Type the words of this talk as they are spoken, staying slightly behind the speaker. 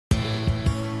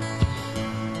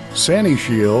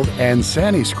Sani-Shield and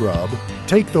Sani-Scrub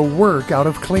take the work out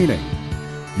of cleaning.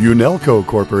 Unelco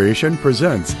Corporation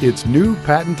presents its new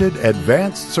patented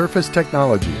advanced surface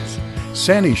technologies,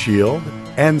 Sani-Shield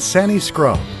and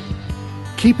Sani-Scrub.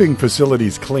 Keeping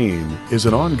facilities clean is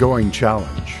an ongoing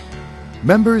challenge.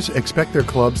 Members expect their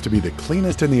clubs to be the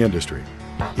cleanest in the industry.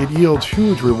 It yields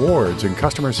huge rewards in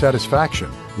customer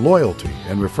satisfaction, loyalty,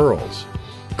 and referrals.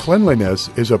 Cleanliness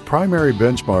is a primary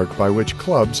benchmark by which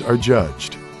clubs are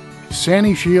judged.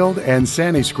 Sani-Shield and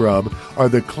Sani-Scrub are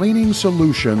the cleaning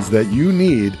solutions that you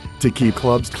need to keep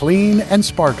clubs clean and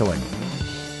sparkling.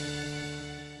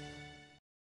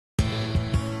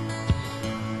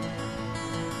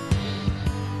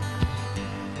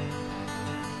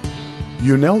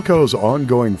 Unelco's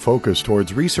ongoing focus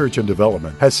towards research and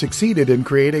development has succeeded in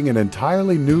creating an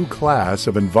entirely new class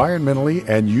of environmentally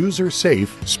and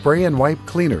user-safe spray and wipe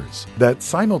cleaners that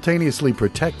simultaneously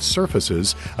protect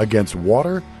surfaces against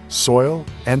water, soil,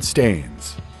 and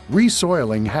stains.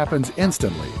 Resoiling happens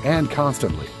instantly and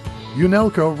constantly.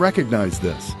 Unelco recognized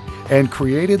this and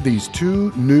created these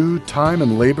two new time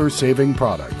and labor-saving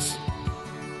products.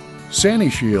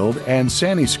 Sani-Shield and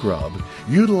Sani-Scrub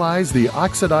utilize the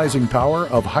oxidizing power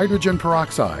of hydrogen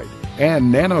peroxide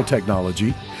and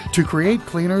nanotechnology to create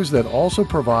cleaners that also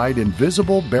provide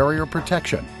invisible barrier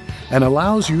protection and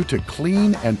allows you to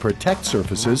clean and protect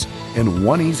surfaces in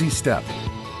one easy step.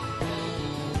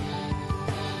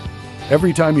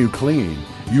 Every time you clean,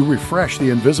 you refresh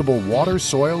the invisible water,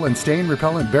 soil, and stain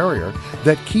repellent barrier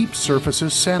that keeps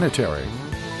surfaces sanitary.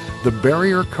 The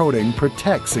barrier coating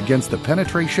protects against the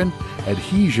penetration,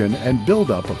 adhesion, and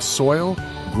buildup of soil,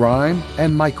 grime,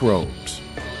 and microbes.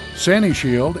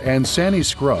 Sani-Shield and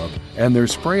Sani-Scrub and their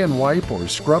spray and wipe or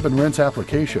scrub and rinse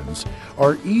applications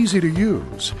are easy to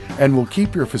use and will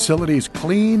keep your facilities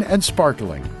clean and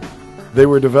sparkling. They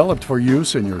were developed for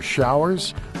use in your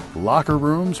showers, locker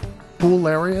rooms, pool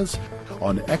areas,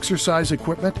 on exercise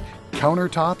equipment,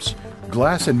 countertops,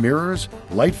 glass and mirrors,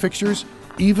 light fixtures,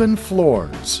 even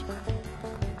floors.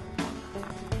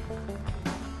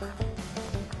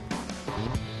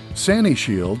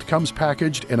 Sani-Shield comes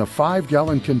packaged in a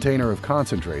 5-gallon container of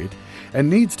concentrate and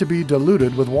needs to be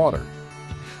diluted with water.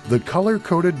 The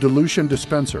color-coded dilution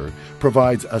dispenser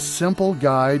provides a simple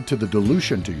guide to the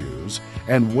dilution to use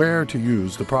and where to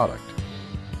use the product.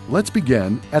 Let's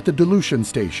begin at the dilution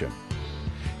station.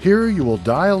 Here you will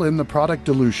dial in the product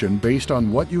dilution based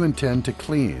on what you intend to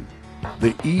clean.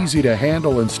 The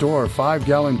easy-to-handle and store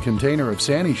 5-gallon container of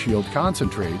Sani-Shield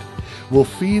concentrate will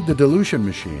feed the dilution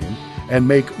machine and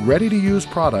make ready-to-use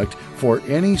product for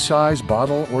any size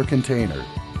bottle or container.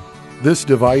 This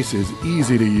device is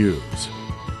easy to use.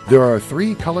 There are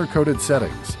 3 color-coded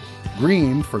settings: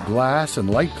 green for glass and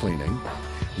light cleaning,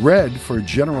 red for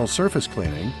general surface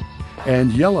cleaning,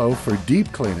 and yellow for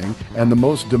deep cleaning and the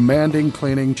most demanding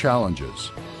cleaning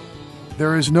challenges.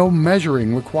 There is no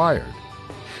measuring required.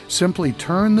 Simply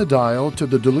turn the dial to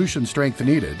the dilution strength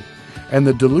needed, and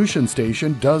the dilution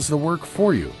station does the work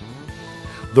for you.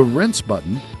 The rinse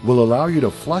button will allow you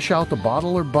to flush out the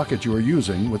bottle or bucket you are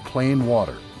using with plain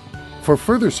water. For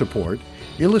further support,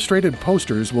 illustrated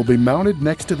posters will be mounted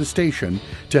next to the station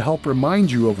to help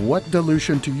remind you of what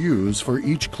dilution to use for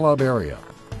each club area.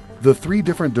 The 3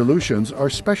 different dilutions are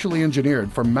specially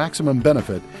engineered for maximum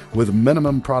benefit with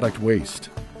minimum product waste.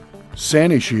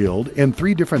 Sani-Shield, in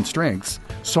 3 different strengths,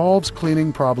 solves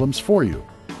cleaning problems for you.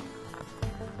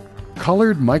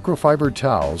 Colored microfiber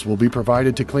towels will be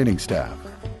provided to cleaning staff.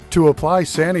 To apply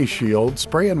Sani-Shield,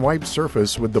 spray and wipe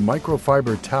surface with the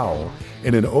microfiber towel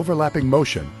in an overlapping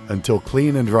motion until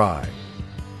clean and dry.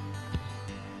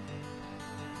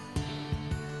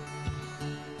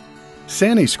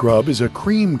 Sani-Scrub is a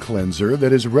cream cleanser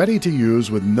that is ready to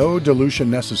use with no dilution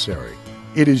necessary.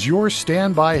 It is your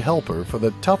standby helper for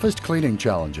the toughest cleaning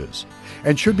challenges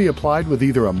and should be applied with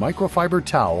either a microfiber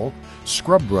towel,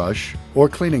 scrub brush, or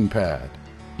cleaning pad.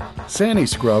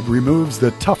 Sani-Scrub removes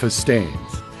the toughest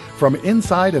stains from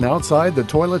inside and outside the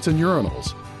toilets and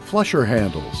urinals, flusher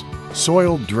handles,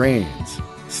 soiled drains,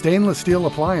 stainless steel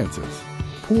appliances,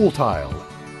 pool tile,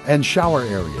 and shower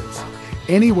areas.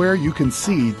 Anywhere you can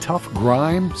see tough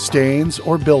grime, stains,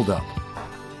 or buildup.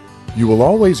 You will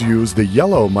always use the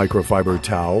yellow microfiber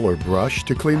towel or brush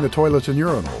to clean the toilets and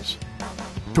urinals.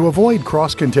 To avoid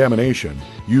cross-contamination,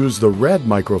 use the red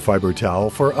microfiber towel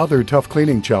for other tough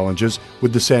cleaning challenges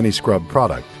with the Sani-Scrub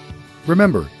product.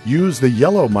 Remember, use the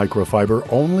yellow microfiber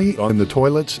only on the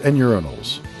toilets and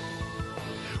urinals.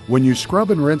 When you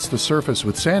scrub and rinse the surface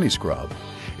with Sani-Scrub,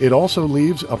 it also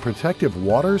leaves a protective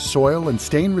water, soil, and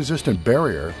stain-resistant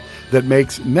barrier that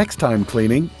makes next time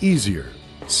cleaning easier.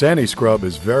 Sani-Scrub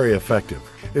is very effective.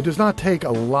 It does not take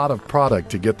a lot of product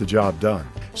to get the job done.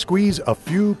 Squeeze a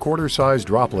few quarter-sized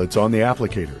droplets on the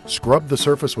applicator, scrub the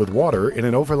surface with water in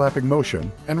an overlapping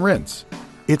motion, and rinse.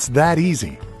 It's that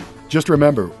easy. Just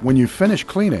remember, when you finish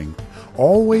cleaning,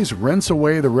 always rinse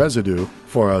away the residue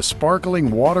for a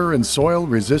sparkling water and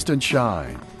soil-resistant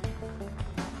shine.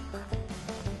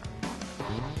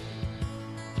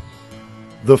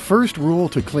 The first rule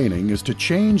to cleaning is to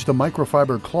change the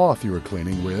microfiber cloth you are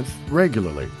cleaning with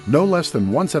regularly, no less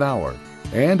than once an hour.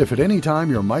 And if at any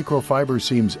time your microfiber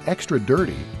seems extra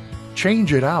dirty,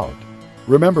 change it out.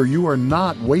 Remember, you are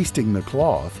not wasting the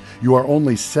cloth, you are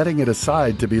only setting it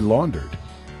aside to be laundered.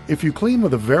 If you clean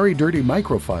with a very dirty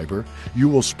microfiber, you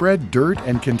will spread dirt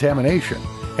and contamination,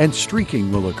 and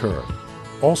streaking will occur.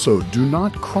 Also, do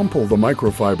not crumple the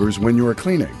microfibers when you are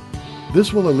cleaning.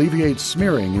 This will alleviate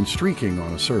smearing and streaking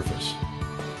on a surface.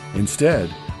 Instead,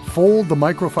 fold the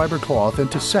microfiber cloth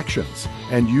into sections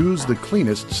and use the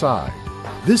cleanest side.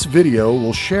 This video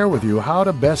will share with you how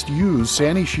to best use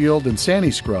Sani-Shield and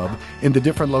Sani-Scrub in the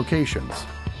different locations.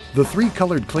 The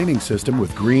three-colored cleaning system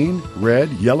with green, red,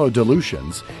 yellow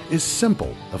dilutions is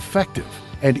simple, effective,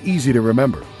 and easy to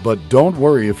remember. But don't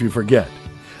worry if you forget.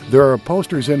 There are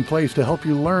posters in place to help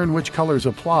you learn which colors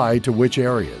apply to which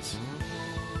areas.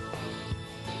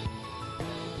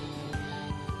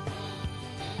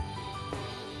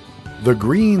 The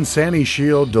green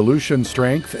Sani-Shield dilution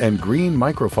strength and green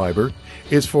microfiber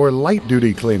is for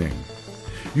light-duty cleaning.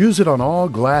 Use it on all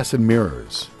glass and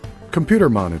mirrors, computer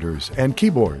monitors and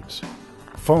keyboards,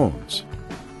 phones,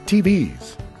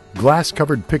 TVs,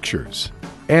 glass-covered pictures,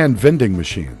 and vending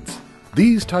machines.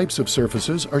 These types of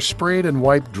surfaces are sprayed and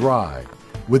wiped dry,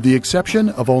 with the exception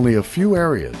of only a few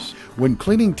areas. When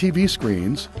cleaning TV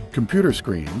screens, computer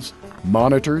screens,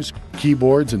 monitors,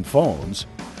 keyboards, and phones,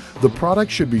 the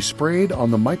product should be sprayed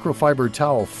on the microfiber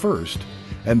towel first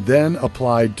and then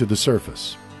applied to the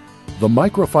surface. The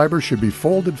microfiber should be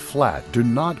folded flat, do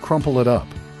not crumple it up.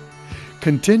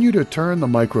 Continue to turn the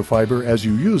microfiber as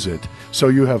you use it so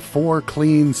you have 4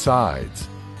 clean sides.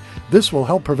 This will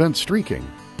help prevent streaking.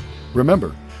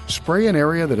 Remember, spray an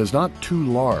area that is not too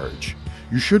large.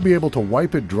 You should be able to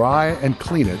wipe it dry and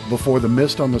clean it before the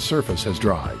mist on the surface has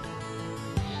dried.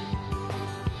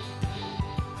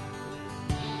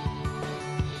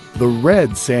 The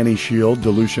red Sani-Shield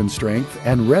dilution strength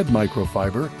and red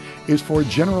microfiber is for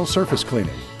general surface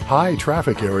cleaning. High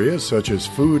traffic areas such as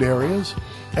food areas,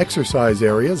 exercise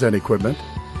areas and equipment,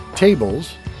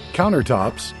 tables,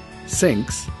 countertops,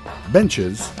 sinks,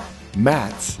 benches,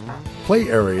 mats, play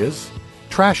areas,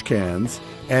 trash cans,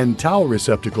 and towel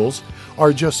receptacles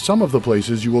are just some of the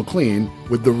places you will clean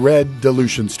with the red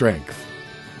dilution strength.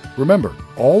 Remember,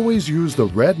 always use the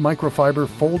red microfiber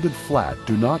folded flat,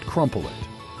 do not crumple it.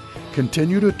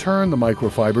 Continue to turn the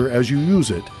microfiber as you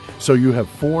use it so you have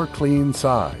 4 clean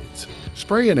sides.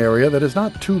 Spray an area that is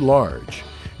not too large.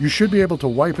 You should be able to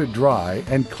wipe it dry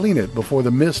and clean it before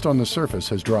the mist on the surface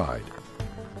has dried.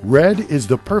 Red is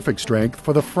the perfect strength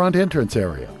for the front entrance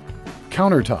area,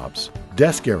 countertops,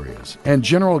 desk areas, and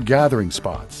general gathering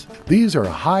spots. These are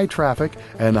high traffic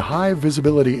and high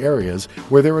visibility areas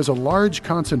where there is a large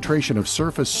concentration of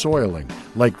surface soiling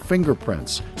like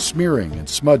fingerprints, smearing, and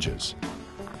smudges.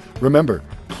 Remember,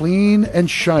 clean and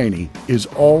shiny is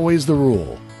always the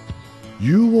rule.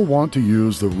 You will want to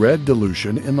use the red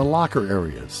dilution in the locker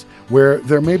areas where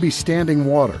there may be standing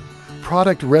water.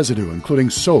 Product residue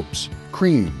including soaps,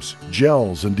 creams,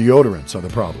 gels, and deodorants are the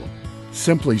problem.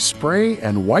 Simply spray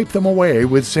and wipe them away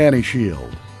with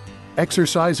Sani-Shield.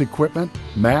 Exercise equipment,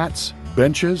 mats,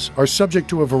 benches are subject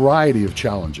to a variety of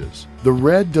challenges. The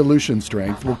red dilution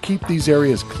strength will keep these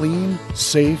areas clean,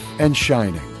 safe, and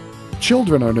shining.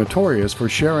 Children are notorious for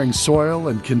sharing soil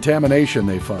and contamination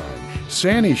they find.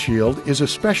 Sani-Shield is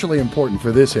especially important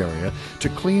for this area to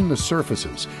clean the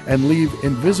surfaces and leave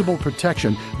invisible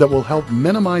protection that will help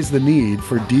minimize the need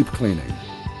for deep cleaning.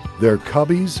 Their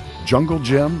cubbies, jungle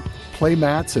gym, play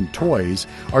mats, and toys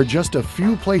are just a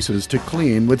few places to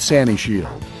clean with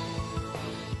Sani-Shield.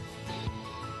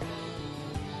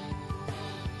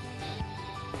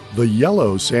 The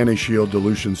yellow Sani-Shield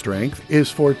dilution strength is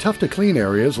for tough-to-clean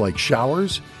areas like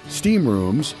showers, steam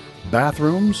rooms,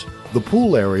 bathrooms, the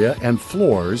pool area, and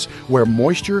floors where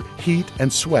moisture, heat,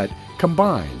 and sweat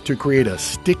combine to create a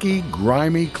sticky,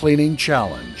 grimy cleaning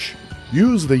challenge.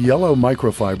 Use the yellow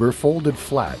microfiber folded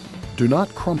flat. Do not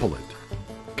crumple it.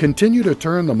 Continue to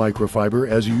turn the microfiber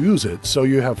as you use it so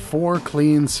you have 4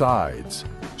 clean sides.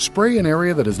 Spray an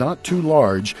area that is not too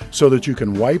large so that you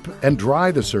can wipe and dry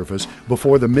the surface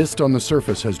before the mist on the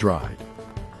surface has dried.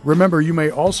 Remember, you may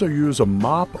also use a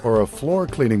mop or a floor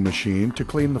cleaning machine to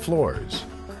clean the floors.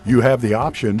 You have the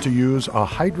option to use a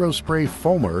hydrospray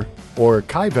foamer or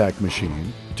Kaivac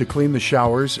machine to clean the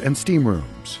showers and steam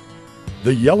rooms.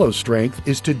 The yellow strength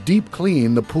is to deep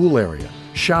clean the pool area,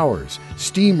 showers,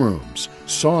 steam rooms,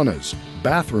 saunas,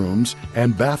 bathrooms,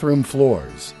 and bathroom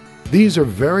floors. These are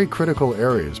very critical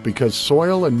areas because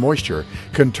soil and moisture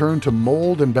can turn to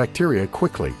mold and bacteria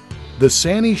quickly. The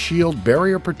Sani-Shield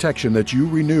barrier protection that you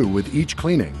renew with each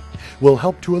cleaning will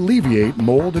help to alleviate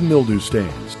mold and mildew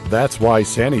stains. That's why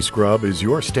Sani-Scrub is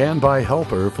your standby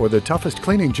helper for the toughest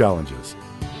cleaning challenges.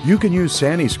 You can use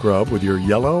Sani-Scrub with your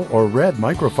yellow or red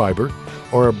microfiber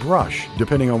or a brush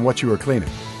depending on what you are cleaning.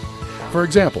 For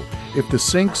example, if the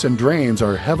sinks and drains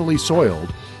are heavily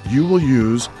soiled, you will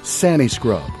use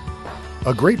Sani-Scrub.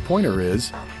 A great pointer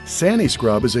is,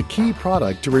 Sani-Scrub is a key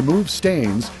product to remove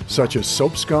stains such as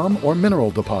soap scum or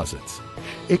mineral deposits.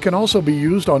 It can also be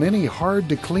used on any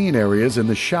hard-to-clean areas in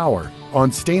the shower,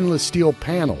 on stainless steel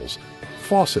panels,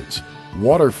 faucets,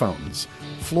 water fountains,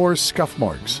 floor scuff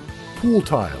marks, pool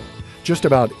tile, just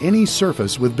about any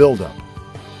surface with buildup.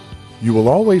 You will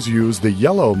always use the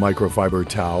yellow microfiber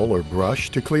towel or brush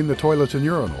to clean the toilets and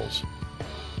urinals.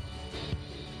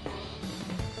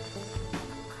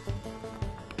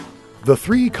 The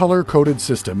 3-color coded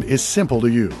system is simple to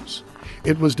use.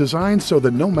 It was designed so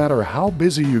that no matter how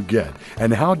busy you get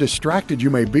and how distracted you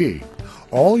may be,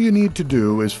 all you need to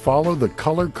do is follow the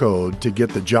color code to get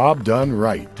the job done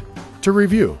right. To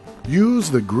review,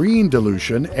 use the green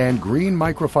dilution and green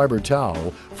microfiber towel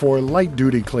for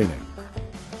light-duty cleaning.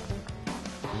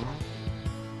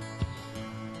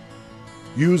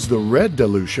 Use the red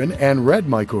dilution and red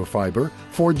microfiber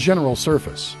for general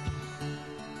surface.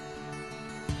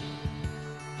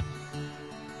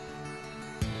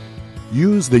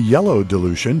 Use the yellow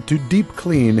dilution to deep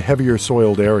clean heavier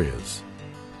soiled areas.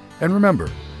 And remember,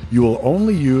 you will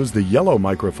only use the yellow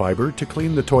microfiber to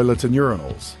clean the toilets and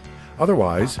urinals.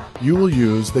 Otherwise, you will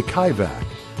use the Kaivac,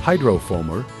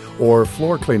 hydrofoamer, or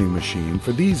floor cleaning machine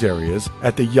for these areas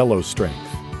at the yellow strength.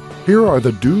 Here are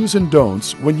the do's and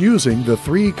don'ts when using the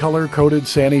 3-color coded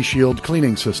Sani-Shield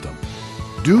cleaning system.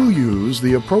 Do use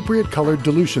the appropriate colored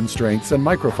dilution strengths and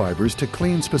microfibers to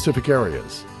clean specific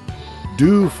areas.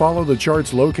 Do follow the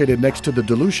charts located next to the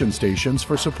dilution stations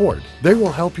for support. They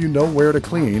will help you know where to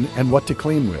clean and what to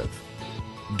clean with.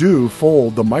 Do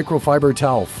fold the microfiber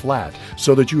towel flat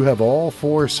so that you have all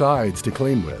 4 sides to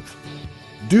clean with.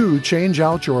 Do change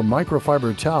out your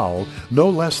microfiber towel no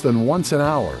less than once an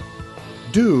hour.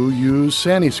 Do use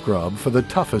Sani-Scrub for the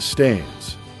toughest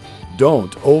stains.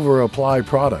 Don't over-apply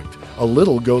product. A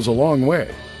little goes a long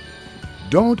way.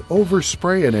 Don't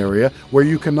overspray an area where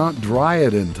you cannot dry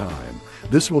it in time.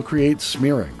 This will create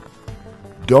smearing.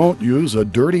 Don't use a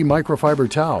dirty microfiber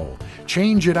towel.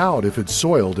 Change it out if it's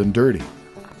soiled and dirty.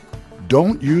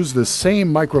 Don't use the same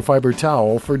microfiber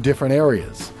towel for different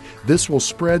areas. This will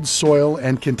spread soil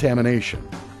and contamination.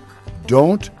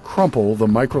 Don't crumple the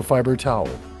microfiber towel.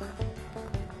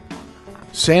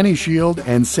 Sani-Shield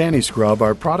and Sani-Scrub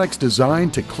are products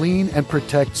designed to clean and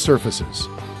protect surfaces.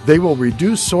 They will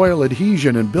reduce soil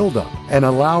adhesion and buildup and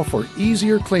allow for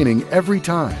easier cleaning every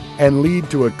time and lead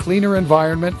to a cleaner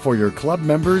environment for your club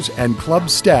members and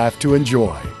club staff to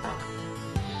enjoy.